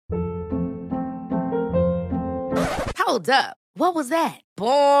Hold up. What was that?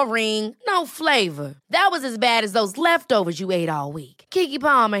 Boring. No flavor. That was as bad as those leftovers you ate all week. Keke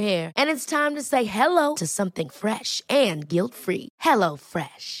Palmer here. And it's time to say hello to something fresh and guilt-free. Hello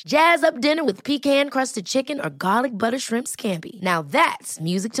Fresh. Jazz up dinner with pecan-crusted chicken or garlic butter shrimp scampi. Now that's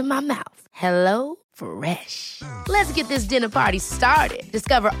music to my mouth. Hello Fresh. Let's get this dinner party started.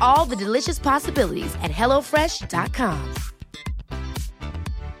 Discover all the delicious possibilities at hellofresh.com.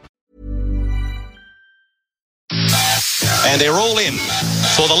 And they're all in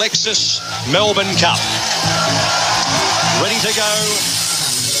for the Lexus Melbourne Cup. Ready to go.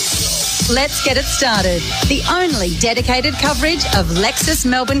 Let's get it started. The only dedicated coverage of Lexus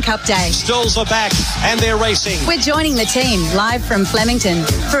Melbourne Cup Day. Stills are back and they're racing. We're joining the team live from Flemington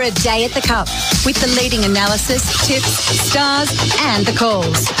for a day at the Cup with the leading analysis, tips, stars and the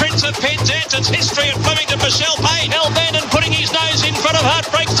calls. Prince of Penzance, it's history at Flemington. Michelle Payne. El Bandon putting his nose in front of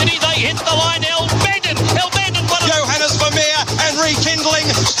Heartbreak City. They hit the line. El Bandon Johannes Vermeer and rekindling,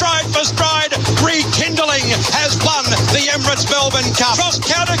 stride for stride, rekindling has won the Emirates Melbourne Cup. Cross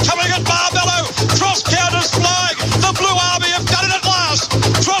counter coming at Barbello. Cross counter's flying. The Blue Army have done it at last.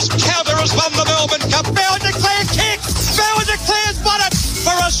 Cross counter has won the Melbourne Cup. Bowen Declare kick. Bowen Declare's won it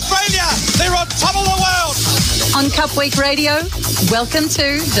for Australia. They're on top of the world. On Cup Week Radio, welcome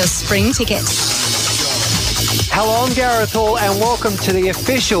to the Spring Ticket. Hello, I'm Gareth Hall and welcome to the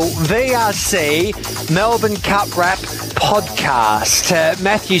official VRC Melbourne Cup Wrap podcast.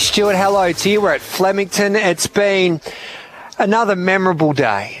 Matthew Stewart, hello to you. We're at Flemington. It's been another memorable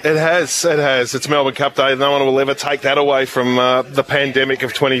day. It has. It's Melbourne Cup Day. No one will ever take that away from the pandemic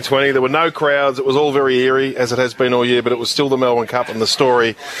of 2020. There were no crowds. It was all very eerie, as it has been all year, but it was still the Melbourne Cup and the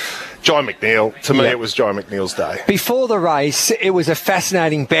story. Jye McNeil. To me, It was Jye McNeil's day. Before the race, it was a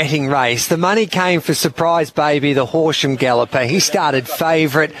fascinating betting race. The money came for Surprise Baby, the Horsham Galloper. He started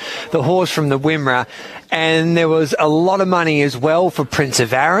favourite, the horse from the Wimmera. And there was a lot of money as well for Prince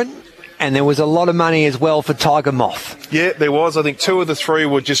of Arran. And there was a lot of money as well for Tiger Moth. Yeah, there was. I think two of the three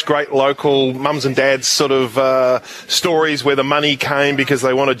were just great local mums and dads sort of stories where the money came because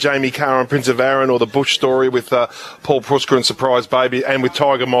they wanted Jamie Carr and Prince of Arran, or the Bush story with Paul Pruska and Surprise Baby. And with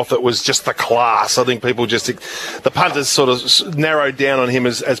Tiger Moth, it was just the class. I think people just, the punters sort of narrowed down on him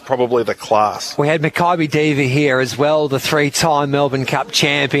as probably the class. We had Makybe Diva here as well, the three-time Melbourne Cup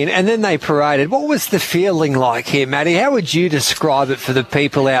champion. And then they paraded. What was the feeling like here, Matty? How would you describe it for the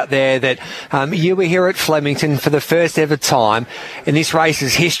people out there that you were here at Flemington for the first ever time in this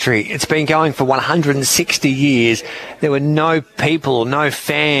race's history? It's been going for 160 years. There were no people, no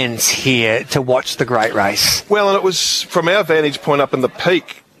fans here to watch the great race. Well, and it was, from our vantage point up in the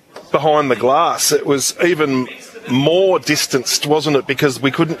peak behind the glass, it was even more distanced, wasn't it? Because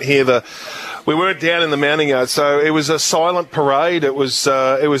we couldn't hear we weren't down in the mounting yard, so it was a silent parade. It was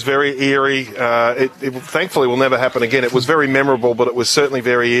very eerie. It thankfully will never happen again. It was very memorable, but it was certainly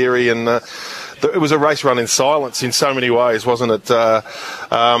very eerie, and it was a race run in silence in so many ways, wasn't it?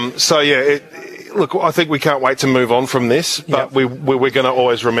 Look, I think we can't wait to move on from this, but we're going to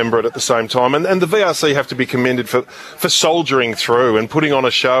always remember it at the same time. And the VRC have to be commended for soldiering through and putting on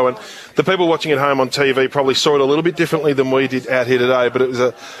a show. And the people watching at home on TV probably saw it a little bit differently than we did out here today, but it was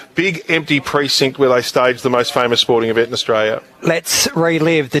a big empty precinct where they staged the most famous sporting event in Australia. Let's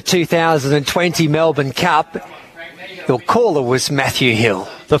relive the 2020 Melbourne Cup. Your caller was Matthew Hill.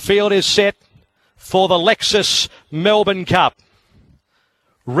 The field is set for the Lexus Melbourne Cup.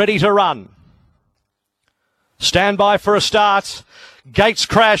 Ready to run. Stand by for a start. Gates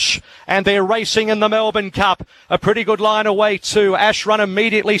crash, and they're racing in the Melbourne Cup. A pretty good line away too. Ash Run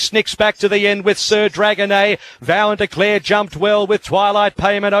immediately snicks back to the end with Sir Dragonet. Vow and Declare jumped well with Twilight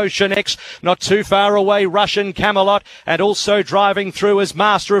Payment. Ocean X not too far away. Russian Camelot, and also driving through as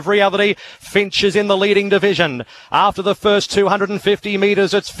Master of Reality. Finch is in the leading division. After the first 250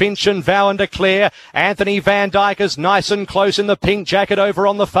 metres, it's Finch and Vow and Declare. Anthony Van Dyke is nice and close in the pink jacket over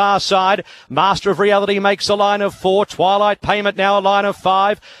on the far side. Master of Reality makes a line of 4. Twilight Payment now a line of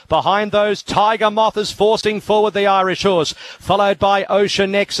 5. Behind those, Tiger Moth is forcing forward the Irish horse, followed by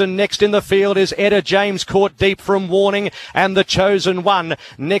Ocean X, and next in the field is Etta James, caught deep from Warning and the Chosen One.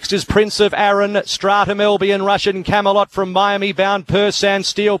 Next is Prince of Arran, Stratum Albion, Russian Camelot from Miami bound, Persan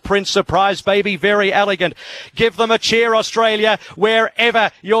Steel, Prince Surprise Baby, Very Elegant. Give them a cheer, Australia,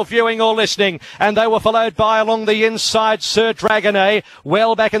 wherever you're viewing or listening. And they were followed by, along the inside, Sir Dragonet.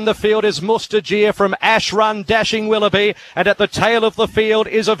 Well back in the field is Mustajir from Ash Run, Dashing Willoughby, and at the tail tail of the field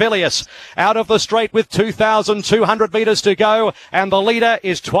is Avilius. Out of the straight with 2,200 metres to go, and the leader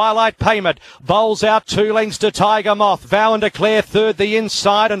is Twilight Payment. Bowls out 2 lengths to Tiger Moth. Vow and Declare third the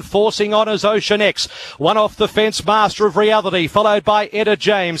inside, and forcing on is Ocean X. One off the fence, Master of Reality, followed by Etta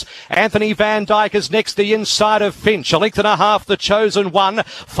James. Anthony Van Dyke is next the inside of Finch. A length and a half the Chosen One,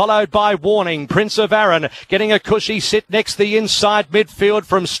 followed by Warning. Prince of Arran getting a cushy sit next the inside midfield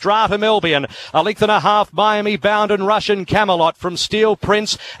from Stratum Albion. A length and a half Miami Bound and Russian Camelot from Steel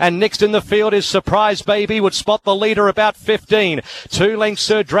Prince, and next in the field is Surprise Baby, would spot the leader about 15. 2 lengths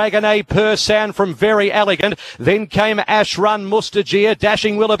Sir Dragonet Persan from Very Elegant. Then came Ash Run Mustajir,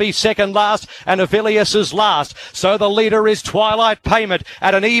 Dashing Willoughby second last, and Avilius is last. So the leader is Twilight Payment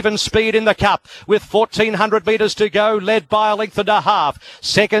at an even speed in the Cup with 1,400 metres to go, led by a length and a half.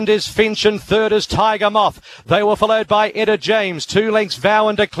 Second is Finch and third is Tiger Moth. They were followed by Etta James. 2 lengths Vow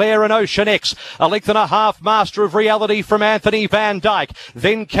and Declare and Ocean X. A length and a half Master of Reality from Anthony Van Dyke.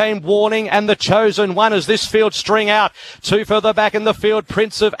 Then came Warning and the Chosen One as this field string out. 2 further back in the field,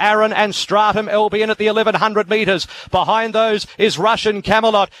 Prince of Arran and Stratum Albion at the 1,100 metres. Behind those is Russian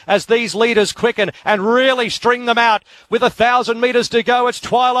Camelot as these leaders quicken and really string them out. With 1,000 metres to go, it's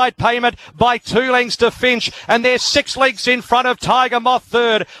Twilight Payment by 2 lengths to Finch, and they're 6 lengths in front of Tiger Moth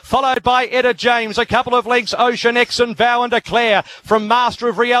third, followed by Etta James. A couple of lengths Ocean X and Vow and Declare. From Master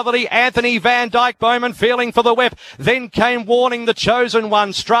of Reality, Anthony Van Dyke Bowman feeling for the whip. Then came Warning, the Chosen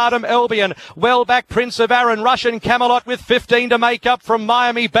One, Stratum Albion. Well back Prince of Arran, Russian Camelot with 15 to make up from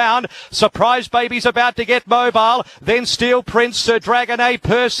Miami Bound. Surprise Baby's about to get mobile. Then Steel Prince, Sir Dragonet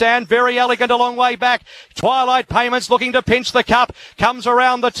Persan, Very Elegant a long way back. Twilight Payments looking to pinch the Cup. Comes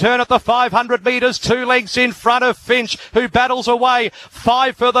around the turn at the 500 metres, 2 lengths in front of Finch, who battles away.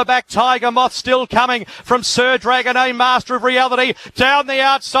 5 further back, Tiger Moth still coming from Sir Dragonet, Master of Reality. Down the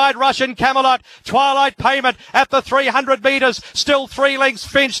outside, Russian Camelot. Twilight Payment at the 300 metres, still 3 lengths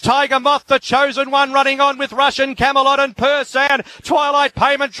Finch. Tiger Moth, the Chosen One, running on with Russian Camelot and Persan. Twilight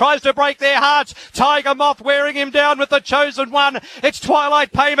Payment tries to break their hearts. Tiger Moth wearing him down with the Chosen One. It's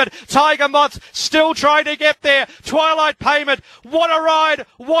Twilight Payment. Tiger Moth still trying to get there. Twilight Payment, what a ride,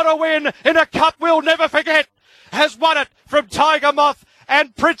 what a win in a Cup we'll never forget. Has won it from Tiger Moth.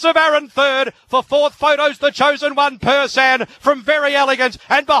 And Prince of Arran third. For fourth photos, the Chosen One, Persan from Very Elegant.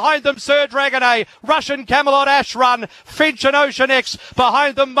 And behind them, Sir Dragonet, Russian Camelot, Ash Run, Finch and Ocean X.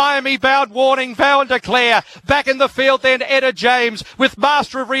 Behind them, Miami Bound, Warning, Vow and Declare. Back in the field then, Etta James with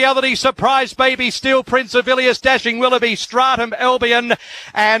Master of Reality, Surprise Baby, Steel Prince, Avilius, Dashing Willoughby, Stratum Albion.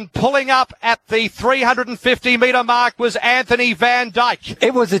 And pulling up at the 350 metre mark was Anthony Van Dyke.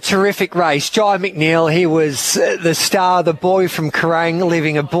 It was a terrific race. Jai McNeil, he was the star, the boy from Kerrang,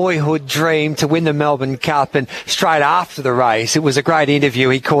 living a boyhood dream to win the Melbourne Cup, and straight after the race, it was a great interview.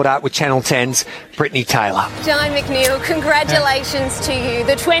 He caught up with Channel 10's Brittany Taylor. Jai McNeil, congratulations to you.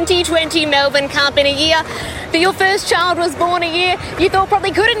 The 2020 Melbourne Cup in a year that your first child was born a year you thought probably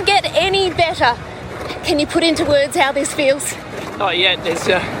couldn't get any better. Can you put into words how this feels? Not yet. There's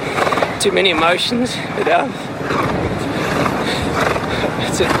too many emotions, but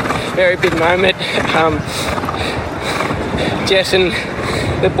it's a very big moment. Jess and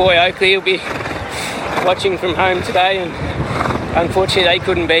the boy Oakley will be watching from home today, and unfortunately they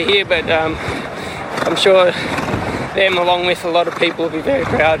couldn't be here, but I'm sure them, along with a lot of people, will be very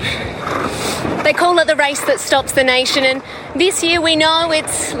proud. They call it the race that stops the nation, and this year we know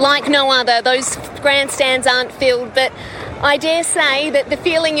it's like no other. Those grandstands aren't filled, but I dare say that the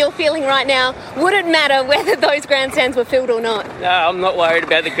feeling you're feeling right now wouldn't matter whether those grandstands were filled or not. No, I'm not worried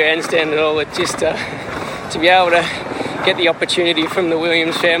about the grandstand at all. It's just to be able to get the opportunity from the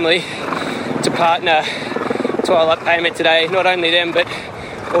Williams family to partner Twilight Payment today. Not only them, but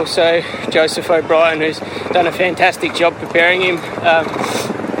also Joseph O'Brien, who's done a fantastic job preparing him.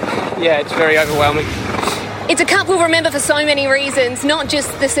 It's very overwhelming. It's a cup we'll remember for so many reasons, not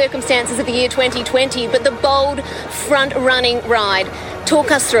just the circumstances of the year 2020, but the bold front-running ride.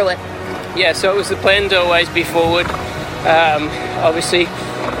 Talk us through it. Yeah, so it was the plan to always be forward. Obviously,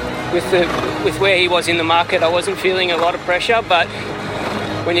 with where he was in the market, I wasn't feeling a lot of pressure, but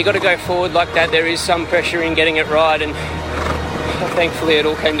when you got to go forward like that, there is some pressure in getting it right, and thankfully it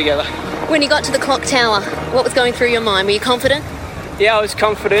all came together. When you got to the clock tower, what was going through your mind? Were you confident? Yeah, I was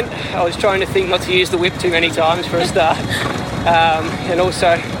confident. I was trying to think not to use the whip too many times for a start, and also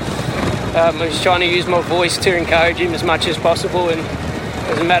I was trying to use my voice to encourage him as much as possible, and it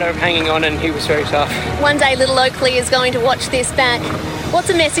was a matter of hanging on, and he was very tough. One day little Oakley is going to watch this back. What's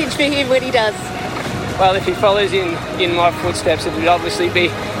a message for him when he does? Well, if he follows in my footsteps, it would obviously be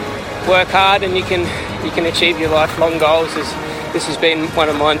work hard, and you can achieve your lifelong goals, as this has been one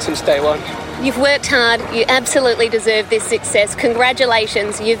of mine since day one. You've worked hard. You absolutely deserve this success.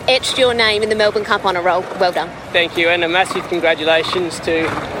 Congratulations. You've etched your name in the Melbourne Cup honour roll. Well done. Thank you, and a massive congratulations to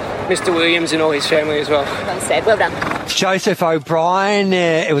Mr. Williams and all his family as well. Well said. Well done. Joseph O'Brien,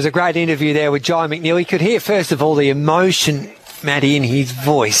 it was a great interview there with Jye McNeil. You could hear, first of all, the emotion, Matty, in his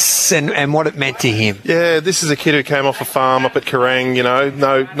voice and what it meant to him. Yeah, this is a kid who came off a farm up at Kerrang,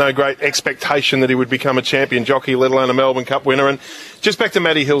 no great expectation that he would become a champion jockey, let alone a Melbourne Cup winner. And just back to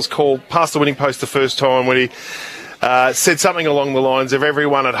Matty Hill's call, past the winning post the first time when he said something along the lines of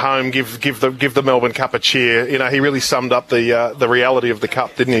everyone at home give the Melbourne Cup a cheer. He really summed up the reality of the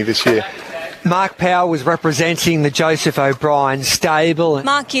Cup, didn't he, this year? Mark Powell was representing the Joseph O'Brien stable.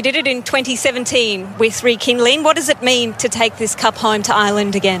 Mark, you did it in 2017 with rekindling. What does it mean to take this cup home to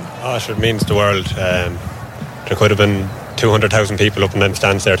Ireland again? Oh, sure, it means the world. There could have been 200,000 people up in them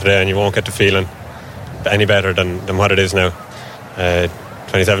stands there today, and you won't get the feeling any better than what it is now.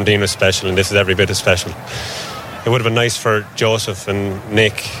 2017 was special, and this is every bit as special. It would have been nice for Joseph and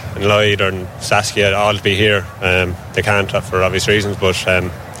Nick and Lloyd and Saskia all to be here. They can't for obvious reasons, but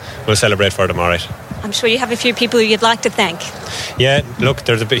we'll celebrate for them, all right. I'm sure you have a few people you'd like to thank. Yeah, look,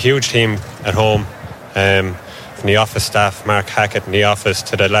 there's a huge team at home. From the office staff, Mark Hackett in the office,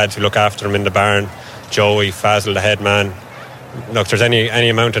 to the lads who look after him in the barn, Joey, Fazil, the head man. Look, there's any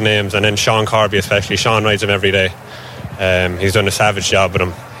amount of names, and then Sean Corby especially. Sean rides him every day. He's done a savage job with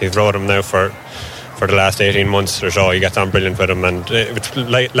him. He's rode him now for the last 18 months or so. He gets on brilliant with him, and it's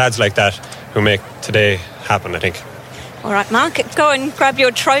lads like that who make today happen, I think. All right, Mark, go and grab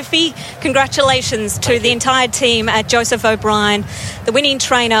your trophy. Congratulations to the entire team at Joseph O'Brien, the winning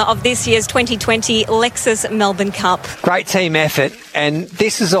trainer of this year's 2020 Lexus Melbourne Cup. Great team effort, and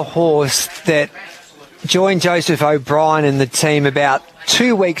this is a horse that joined Joseph O'Brien and the team about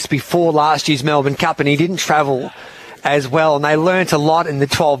 2 weeks before last year's Melbourne Cup, and he didn't travel as well, and they learnt a lot in the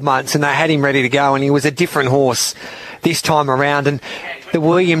 12 months, and they had him ready to go, and he was a different horse this time around. And the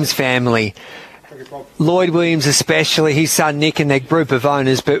Williams family, Lloyd Williams especially, his son Nick and their group of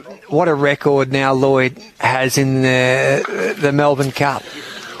owners, but what a record now Lloyd has in the Melbourne Cup.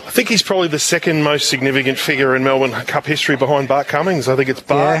 I think he's probably the second most significant figure in Melbourne Cup history behind Bart Cummings. I think it's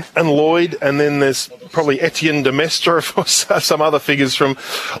Bart and Lloyd, and then there's probably Etienne de Mestre, some other figures from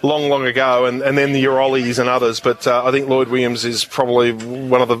long ago, and then the Urollis and others. But I think Lloyd Williams is probably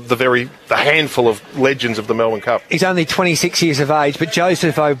one of the handful of legends of the Melbourne Cup. He's only 26 years of age, but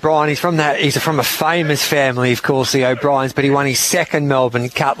Joseph O'Brien, he's from a famous family, of course, the O'Briens, but he won his second Melbourne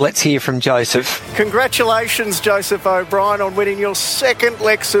Cup. Let's hear from Joseph. Congratulations, Joseph O'Brien, on winning your second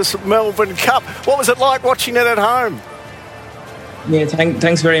Lexus Melbourne Cup. What was it like watching it at home? Yeah,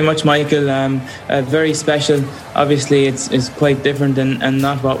 thanks very much, Michael. Very special. Obviously, it's quite different and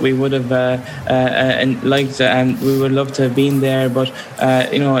not what we would have liked, and we would love to have been there. But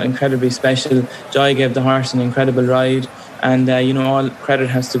incredibly special. Jye gave the horse an incredible ride, and all credit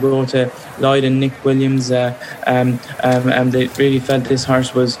has to go to Lloyd and Nick Williams. They really felt this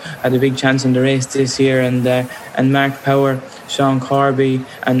horse had a big chance in the race this year, and Mark Power, Sean Corby,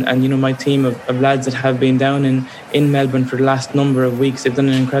 and my team of lads that have been down in Melbourne for the last number of weeks. They've done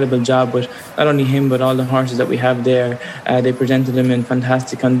an incredible job with not only him but all the horses that we have there. They presented them in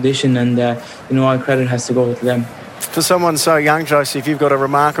fantastic condition, and all credit has to go to them. For someone so young, Joseph, you've got a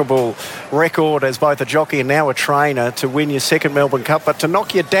remarkable record as both a jockey and now a trainer to win your second Melbourne Cup, but to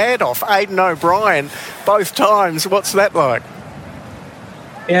knock your dad off, Aidan O'Brien, both times. What's that like?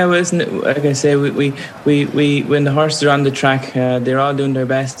 Yeah, well, isn't it, like I say, we when the horses are on the track, they're all doing their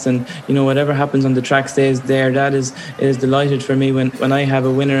best, and whatever happens on the track stays there. Dad is delighted for me when I have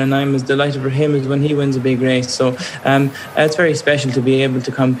a winner, and I'm as delighted for him as when he wins a big race. So it's very special to be able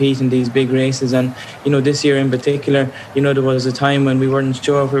to compete in these big races, and this year in particular, there was a time when we weren't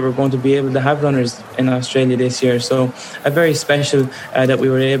sure if we were going to be able to have runners in Australia this year. So very special that we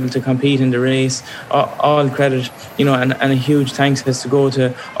were able to compete in the race. All credit, and a huge thanks has to go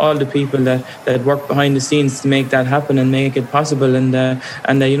to all the people that work behind the scenes to make that happen and make it possible, and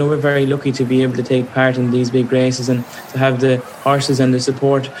we're very lucky to be able to take part in these big races and to have the horses and the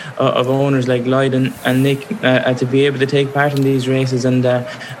support of owners like Lloyd and Nick to be able to take part in these races, and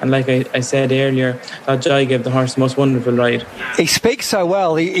like I said earlier, that Jye gave the horse the most wonderful ride. He speaks so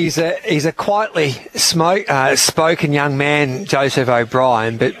well. He's a quietly spoken young man, Joseph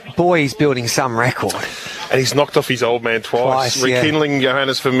O'Brien, but boy, he's building some record. And he's knocked off his old man twice, rekindling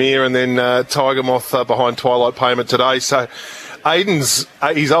Johannes Vermeer and then Tiger Moth behind Twilight Payment today. So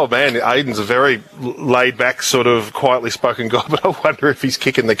his old man, Aidan's a very laid-back, sort of quietly spoken guy, but I wonder if he's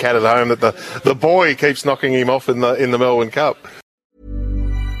kicking the cat at home that the boy keeps knocking him off in the Melbourne Cup.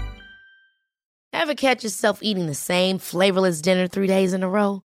 Ever catch yourself eating the same flavourless dinner 3 days in a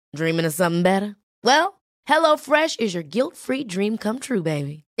row? Dreaming of something better? Well, HelloFresh is your guilt-free dream come true,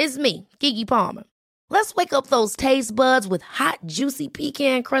 baby. It's me, Keke Palmer. Let's wake up those taste buds with hot, juicy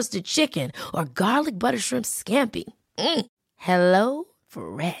pecan-crusted chicken or garlic butter shrimp scampi. Hello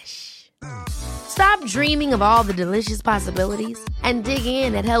Fresh. Stop dreaming of all the delicious possibilities and dig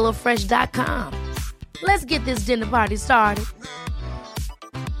in at HelloFresh.com. Let's get this dinner party started.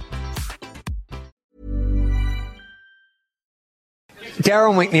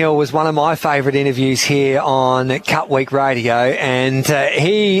 Daryl McNeil was one of my favourite interviews here on Cup Week Radio, and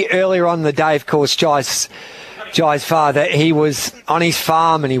he, earlier on in the day, of course, Jai's father, he was on his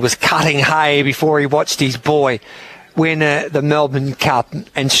farm and he was cutting hay before he watched his boy win the Melbourne Cup.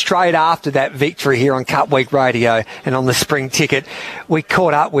 And straight after that victory here on Cup Week Radio and on the Spring Ticket, we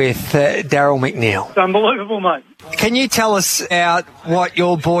caught up with Daryl McNeil. It's unbelievable, mate. Can you tell us about what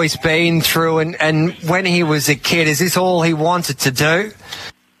your boy's been through and when he was a kid? Is this all he wanted to do?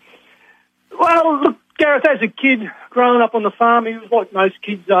 Well, look, Gareth, as a kid, growing up on the farm, he was like most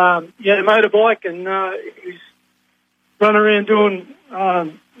kids. He had a motorbike and he was running around doing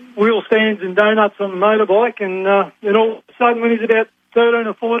wheel stands and donuts on the motorbike. And then all of a sudden, when he was about 13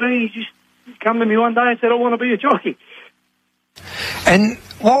 or 14, he just come to me one day and said, I want to be a jockey. And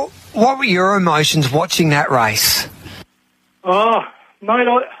what were your emotions watching that race? Oh, mate,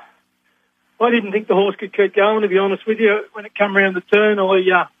 I didn't think the horse could keep going, to be honest with you. When it came around the turn,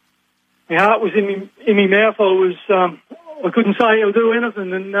 my heart was in my mouth. I couldn't say or do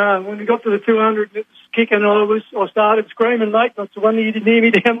anything. And when we got to the 200, it was kicking. I started screaming, mate. That's the one you didn't hear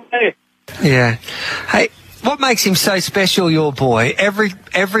me down there. Yeah. Hey, what makes him so special, your boy?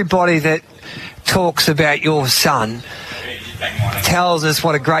 Everybody that talks about your son tells us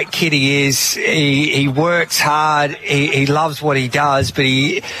what a great kid he is. He works hard. He loves what he does, but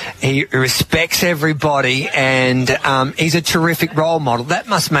he respects everybody, and he's a terrific role model. That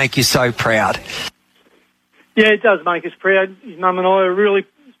must make you so proud. Yeah, it does make us proud. His mum and I are really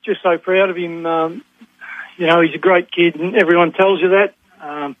just so proud of him. He's a great kid, and everyone tells you that.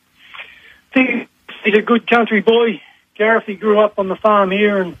 I think he's a good country boy. Gareth, he grew up on the farm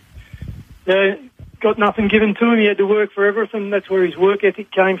here, and got nothing given to him. He had to work for everything. That's where his work ethic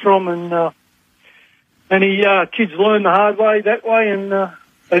came from, and kids learn the hard way that way, and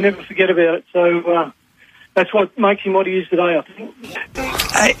they never forget about it. So that's what makes him what he is today, I think.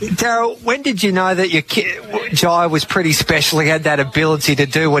 Hey, Daryl, when did you know that your kid, Jai, was pretty special? He had that ability to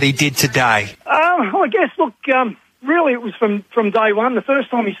do what he did today. I guess, look, really it was from day one. The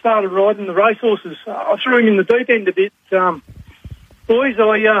first time he started riding the racehorses, I threw him in the deep end a bit. Boys,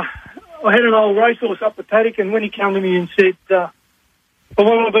 I had an old racehorse up the paddock, and when he came to me and said, I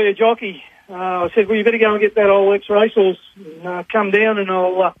want to be a jockey, I said, well, you better go and get that old ex-racehorse and come down, and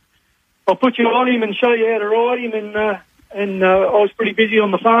I'll put you on him and show you how to ride him. And I was pretty busy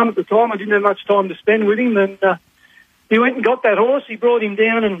on the farm at the time. I didn't have much time to spend with him. And he went and got that horse. He brought him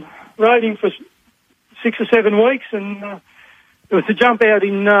down and rode him for 6 or 7 weeks. And it was a jump out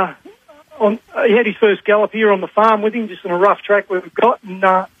in... he had his first gallop here on the farm with him, just on a rough track where we've got. And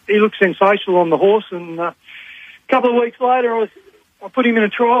he looked sensational on the horse. And a couple of weeks later, I put him in a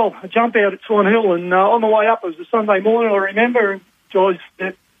jump out at Swan Hill. And on the way up, it was a Sunday morning, I remember, and Jai's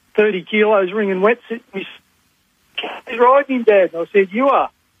at 30 kilos, ringing wet, sitting. He's riding him, Dad. And I said, you are.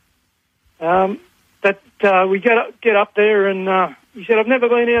 We get up there, and he said, I've never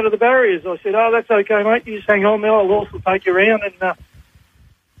been out of the barriers. I said, oh, that's okay, mate. You just hang on now. I'll also take you around. And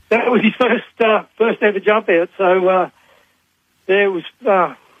that was his first ever jump out. So, it was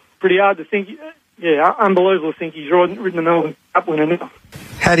pretty hard to think. Yeah, unbelievable to think he's ridden the Melbourne Cup winner now.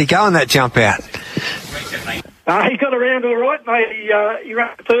 How'd he go on that jump out? He got around all right, mate. He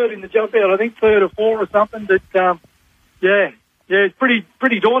ran third in the jump out, I think 3rd or 4th or something. But, it's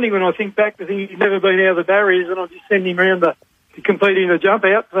pretty daunting when I think back to think he's never been out of the barriers, and I just send him around to compete in the jump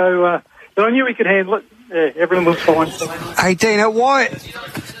out. So, but I knew he could handle it. Yeah, everything was fine. Hey, Dino, what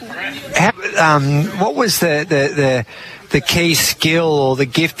was the key skill or the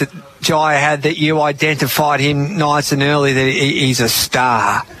gift that Jai had that you identified him nice and early that he's a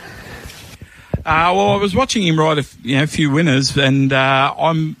star? I was watching him ride a few winners, and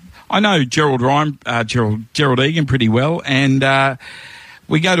I know Gerald Egan pretty well, and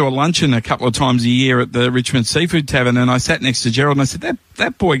we go to a luncheon a couple of times a year at the Richmond Seafood Tavern, and I sat next to Gerald and I said,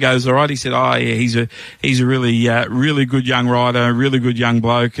 that boy goes all right. He said, oh yeah, he's a really good young rider, really good young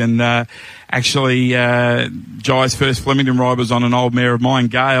bloke, and actually Jai's first Flemington ride was on an old mare of mine,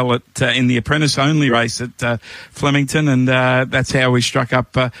 Gale, in the apprentice only race at Flemington, and that's how we struck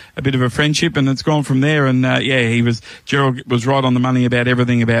up a bit of a friendship, and it's gone from there. And Gerald was right on the money about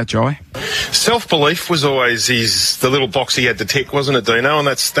everything about Jai. Self-belief was always the little box he had to tick, wasn't it, Dino?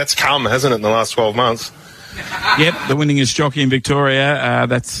 and that's come, hasn't it, in the last 12 months? Yep, the winningest jockey in Victoria.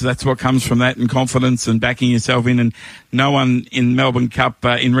 That's what comes from that, and confidence and backing yourself in. And no one in Melbourne Cup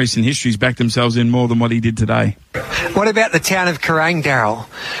in recent history has backed themselves in more than what he did today. What about the town of Kerrang, Daryl?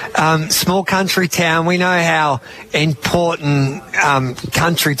 Small country town. We know how important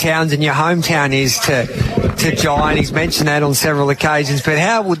country towns in your hometown is to Jai, and he's mentioned that on several occasions. But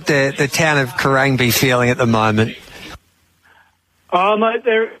how would the town of Kerrang be feeling at the moment? Oh, mate,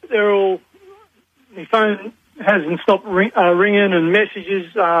 they're all... My phone hasn't stopped ringing and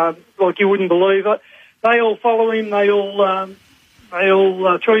messages like you wouldn't believe it. They all follow him. They all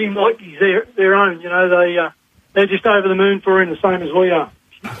treat him like he's their own. You know, they're just over the moon for him, the same as we are.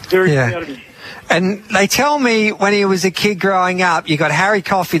 Very proud of him. And they tell me when he was a kid growing up, you got Harry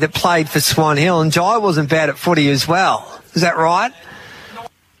Coffey that played for Swan Hill, and Jai wasn't bad at footy as well. Is that right?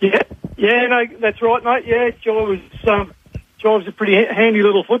 Yeah, no, that's right, mate. Yeah, Jai was a pretty handy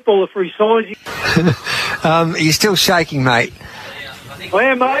little footballer for his size. You're still shaking, mate. I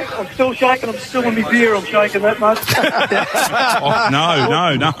am, mate. I'm still shaking. I'm still in my beer. I'm shaking that much.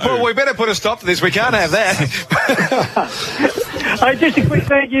 No. Well, we better put a stop to this. We can't have that. Hey, just a quick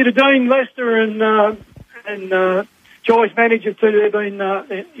thank you to Dean Lester and Jai's manager too. They've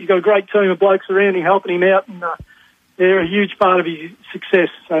been he's got a great team of blokes around him helping him out, and they're a huge part of his success.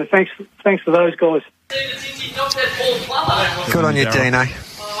 So thanks for those guys. Good on you, Dino.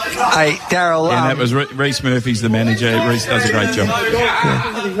 Hey, Daryl. And that was Reece Murphy's the manager. Reece does a great job.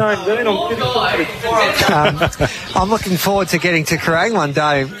 I'm looking forward to getting to Kerrang one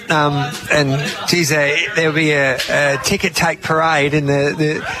day. And geez, there'll be a ticket take parade in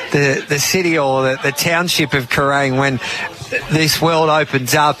the city or the township of Kerrang when this world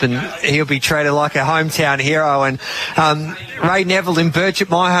opens up, and he'll be treated like a hometown hero. And Ray Neville in Birchip,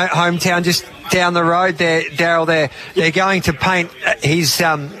 my hometown, just down the road there, Daryl, they're going to paint his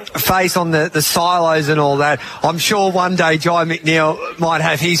face on the silos and all that. I'm sure one day Jai McNeil might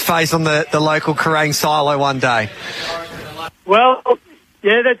have his face on the local Kerrang silo one day. Well,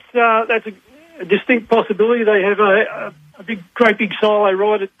 yeah, that's a distinct possibility. They have a great big silo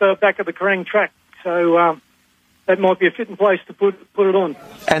right at the back of the Kerrang track, so that might be a fitting place to put it on.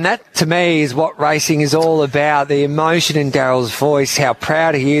 And that, to me, is what racing is all about, the emotion in Daryl's voice, how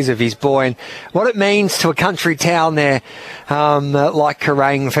proud he is of his boy, and what it means to a country town there like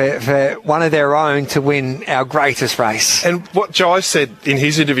Kerrang for one of their own to win our greatest race. And what Jai said in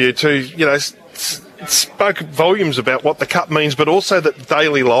his interview too, you know, spoke volumes about what the Cup means, but also that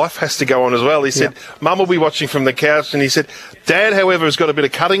daily life has to go on as well. He said, Mum will be watching from the couch, and he said, Dad, however, has got a bit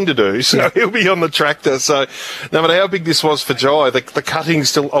of cutting to do, so he'll be on the tractor. So no matter how big this was for Jai, the cutting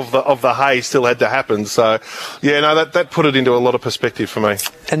still of the hay still had to happen. So, that put it into a lot of perspective for me.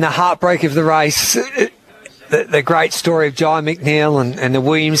 And the heartbreak of the race, the great story of Jai McNeil and the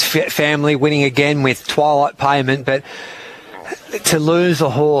Williams family winning again with Twilight Payment, but to lose a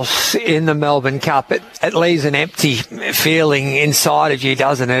horse in the Melbourne Cup, it leaves an empty feeling inside of you,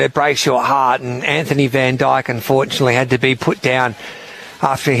 doesn't it? It breaks your heart. And Anthony Van Dyke, unfortunately, had to be put down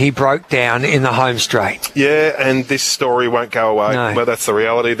after he broke down in the home straight. Yeah, and this story won't go away. No. But that's the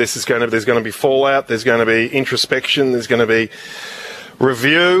reality. There's going to be fallout. There's going to be introspection. There's going to be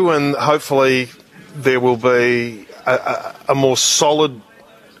review, and hopefully there will be a more solid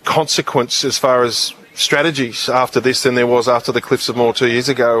consequence as far as strategies after this than there was after the Cliffs of Moher 2 years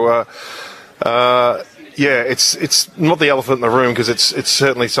ago. It's not the elephant in the room, because it's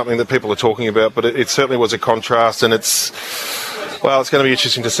certainly something that people are talking about, but it certainly was a contrast, and it's going to be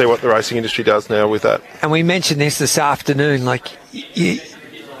interesting to see what the racing industry does now with that. And we mentioned this afternoon, like you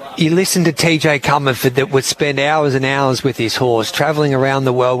listen to TJ Comerford that would spend hours and hours with his horse, travelling around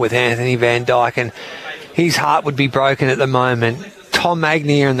the world with Anthony Van Dyke, and his heart would be broken at the moment. Tom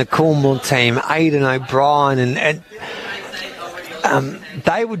Agnew and the Cornwall team, Aidan O'Brien, and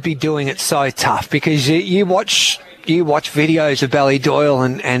they would be doing it so tough, because you watch videos of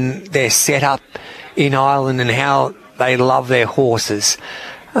Ballydoyle and their setup in Ireland and how they love their horses.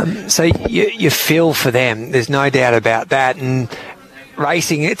 So you feel for them. There's no doubt about that. And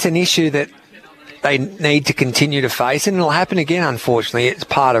racing, it's an issue that they need to continue to face, and it'll happen again, unfortunately. It's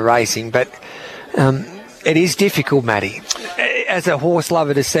part of racing, but it is difficult, Matty, as a horse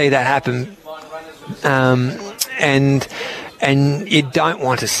lover, to see that happen, and you don't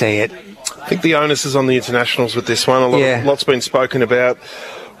want to see it. I think the onus is on the internationals with this one. Lots been spoken about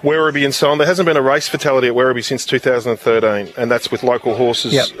Werribee and so on. There hasn't been a race fatality at Werribee since 2013, and that's with local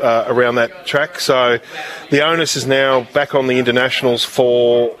horses around that track. So the onus is now back on the internationals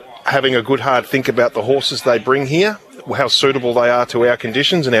for having a good hard think about the horses they bring here, how suitable they are to our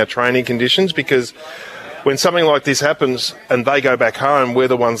conditions and our training conditions, because when something like this happens and they go back home, we're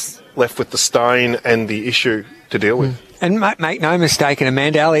the ones left with the stain and the issue to deal with. And make no mistake, and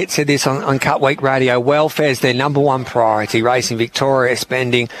Amanda Elliott said this on Cup Week Radio, welfare's their number one priority, Racing Victoria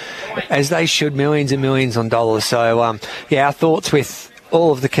spending, as they should, millions and millions on dollars. So, our thoughts with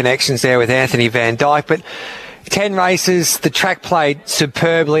all of the connections there with Anthony Van Dyke. But 10 races, the track played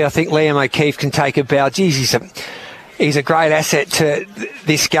superbly. I think Liam O'Keefe can take a bow. Geez, he's a great asset to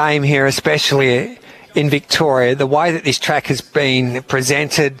this game here, especially in Victoria. The way that this track has been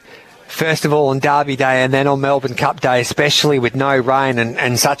presented, first of all on Derby Day and then on Melbourne Cup Day, especially with no rain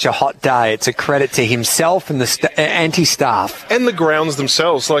and such a hot day, it's a credit to himself and the anti-staff. And the grounds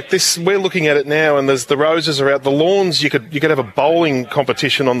themselves. Like this, we're looking at it now, and there's the roses are out. The lawns, you could have a bowling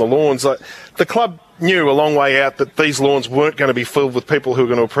competition on the lawns. Like the club knew a long way out that these lawns weren't going to be filled with people who were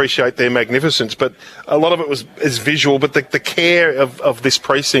going to appreciate their magnificence, but a lot of it is visual. But the care of this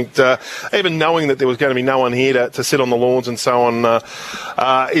precinct, even knowing that there was going to be no one here to sit on the lawns and so on,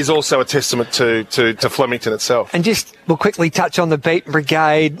 is also a testament to Flemington itself. And we'll quickly touch on the Beaten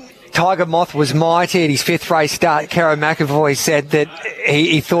Brigade. Tiger Moth was mighty at his 5th race start. Caro McAvoy said that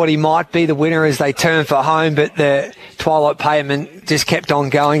he thought he might be the winner as they turned for home, but the Twilight Pavement just kept on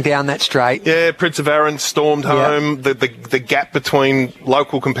going down that straight. Yeah, Prince of Arran stormed home. Yep. The gap between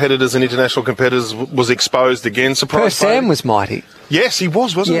local competitors and international competitors was exposed again. Perth Sam was mighty. Yes, he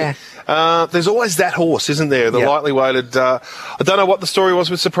was, wasn't he? There's always that horse, isn't there? The lightly weighted. I don't know what the story was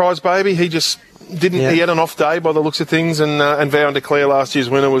with Surprise Baby. He just didn't. He had an off day by the looks of things, and Vow and Declare, last year's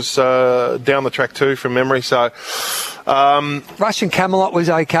winner, was down the track too from memory. So Russian Camelot was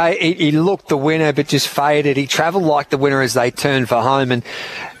okay. He looked the winner, but just faded. He travelled like the winner as they turned for home. And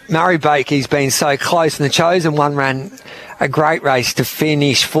Murray Bakey's been so close, and the Chosen One ran a great race to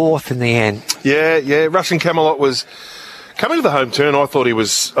finish 4th in the end. Yeah. Russian Camelot was coming to the home turn. I thought he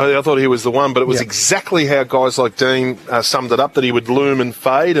was the one, but it was exactly how guys like Dean summed it up, that he would loom and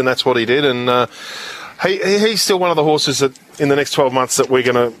fade, and that's what he did. And he's still one of the horses that in the next 12 months that we're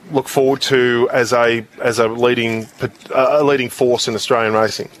going to look forward to as a leading force in Australian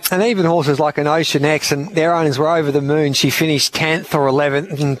racing. And even horses like an Ocean X, and their owners were over the moon. She finished 10th or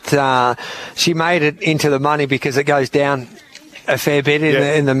 11th, and she made it into the money because it goes down a fair bit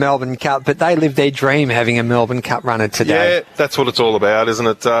in the Melbourne Cup, but they lived their dream having a Melbourne Cup runner today. Yeah, that's what it's all about, isn't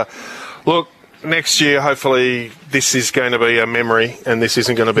it? Look, next year, hopefully, this is going to be a memory, and this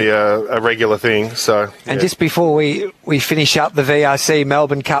isn't going to be a regular thing. So, And just before we finish up the VRC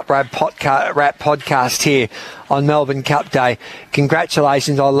Melbourne Cup Wrap podcast here on Melbourne Cup Day,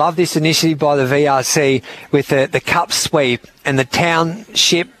 congratulations. I love this initiative by the VRC with the Cup sweep, and the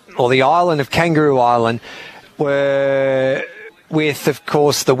township or the island of Kangaroo Island were with, of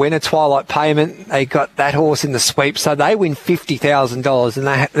course, the winner, Twilight Payment. They got that horse in the sweep, so they win $50,000,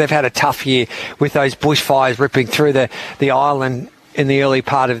 and they've had a tough year with those bushfires ripping through the island in the early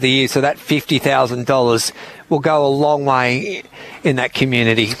part of the year, so that $50,000 will go a long way in that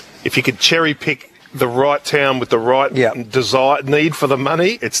community. If you could cherry pick the right town with the right need for the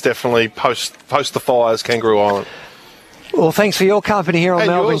money, it's definitely post the fires, Kangaroo Island. Well, thanks for your company here on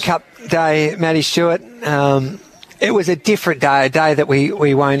Melbourne Cup Day, Matty Stewart. It was a different day, a day that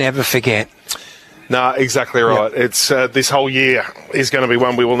we won't ever forget. No, exactly right. Yep. It's this whole year is going to be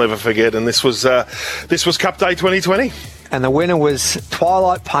one we will never forget, and this was Cup Day 2020. And the winner was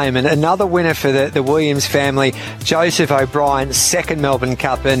Twilight Payment, another winner for the Williams family, Joseph O'Brien, second Melbourne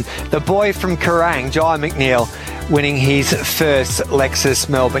Cup, and the boy from Kerrang, Jai McNeil, winning his first Lexus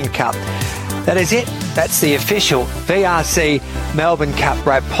Melbourne Cup. That is it. That's the official VRC Melbourne Cup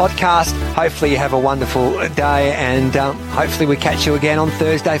Wrap podcast. Hopefully you have a wonderful day, and hopefully we catch you again on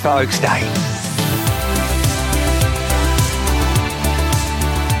Thursday for Oaks Day.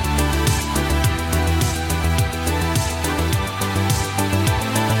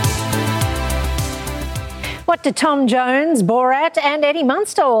 What do Tom Jones, Borat and Eddie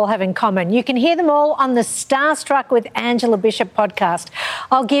Munster all have in common? You can hear them all on the Starstruck with Angela Bishop podcast.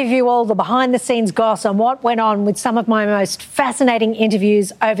 I'll give you all the behind-the-scenes goss on what went on with some of my most fascinating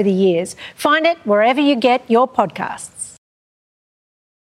interviews over the years. Find it wherever you get your podcasts.